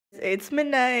It's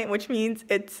midnight, which means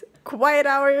it's quiet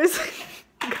hours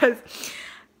because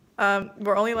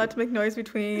we're only allowed to make noise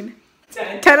between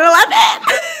 10 and 11.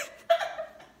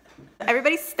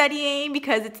 Everybody's studying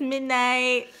because it's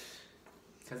midnight.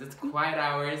 Because it's quiet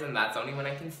hours, and that's only when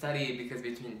I can study, because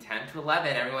between 10 to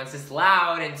 11, everyone's just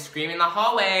loud and screaming in the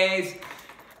hallways.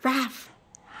 Raph.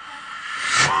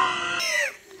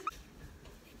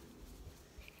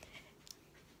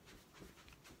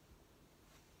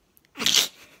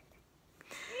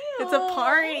 It's a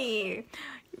party.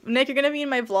 Nick, you're gonna be in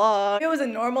my vlog. If it was a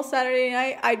normal Saturday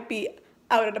night, I'd be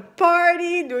out at a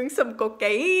party doing some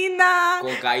cocaina.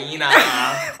 Cocaina.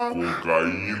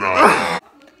 Cocaina.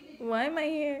 Why am I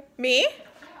here? Me?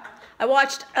 I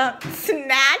watched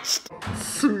Snatched.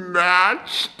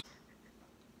 Snatched.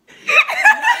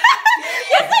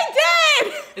 Yes, I did.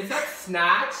 Is that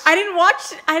Snatch? I didn't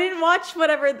watch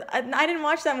whatever. I didn't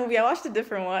watch that movie. I watched a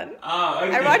different one. Oh,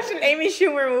 okay. I watched an Amy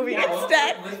Schumer movie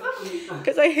instead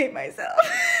because I hate myself.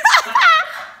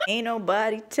 Ain't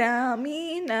nobody tell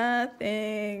me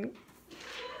nothing.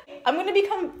 I'm gonna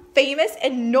become famous,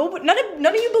 and none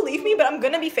of you believe me, but I'm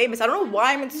gonna be famous. I don't know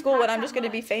why I'm in school, but I'm just gonna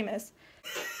be famous.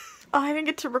 Oh, I didn't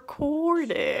get to record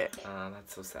it.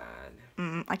 That's so sad.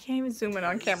 I can't even zoom in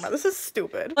on camera. This is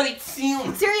stupid. But it's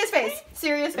soon. Serious face.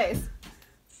 Serious face.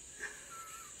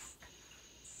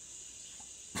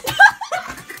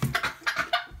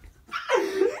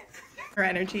 Her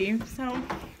energy. So, guys, we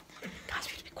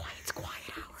have to be quiet. It's quiet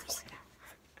hours.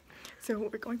 So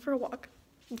we're going for a walk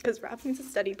because Raph needs a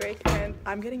study break, and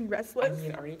I'm getting restless. I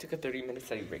mean, I already took a 30-minute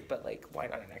study break, but like, why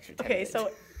not an extra 10 Okay, minutes? so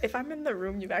if I'm in the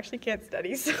room, you actually can't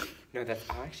study. So. No, that's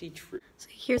actually true. So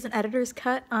here's an editor's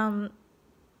cut.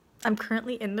 I'm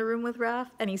currently in the room with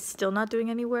Raph, and he's still not doing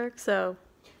any work. So.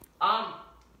 I'm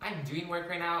doing work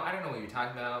right now. I don't know what you're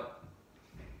talking about.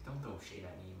 Don't throw shade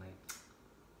at me,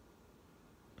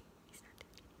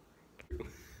 like.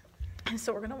 And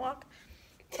so we're gonna walk.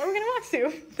 Where are we gonna walk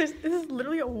to? This is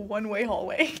literally a one-way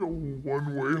hallway. A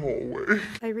one-way hallway.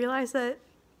 I realized that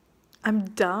I'm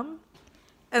dumb,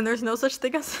 and there's no such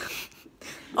thing as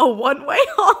a one-way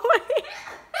hallway.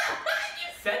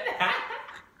 You said that.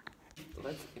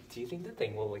 Do you think the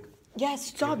thing will like? Yes,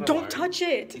 stop! Don't touch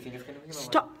it. Do you think it's gonna be?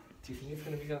 Stop. Do you think it's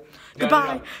gonna be?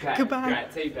 Goodbye. Brad, Goodbye.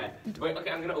 Brad, say Brad. Wait,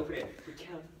 okay, I'm gonna open it. Do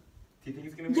you think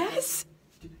it's gonna be? Yes.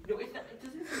 No, it's not. It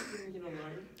doesn't say it's gonna be an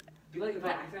alarm. Be like if I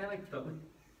accidentally like throw it.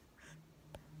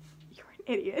 You're an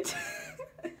idiot.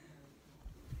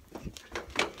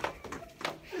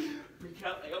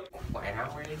 Quiet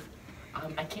hours.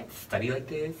 I can't study like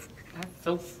this. That's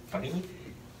so funny.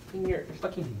 In your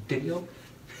fucking video.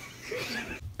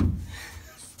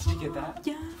 Did you get that?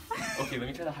 Yeah. Okay, let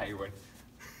me try the higher one.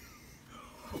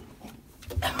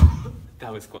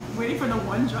 That was cool. Waiting for the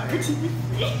one dryer to be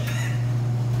free.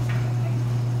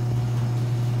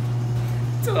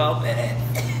 12 minutes.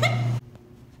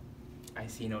 I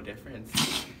see no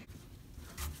difference.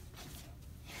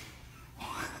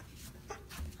 Hi,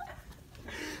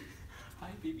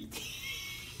 baby.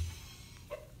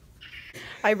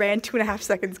 I ran 2.5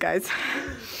 seconds, guys.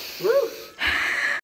 Woo!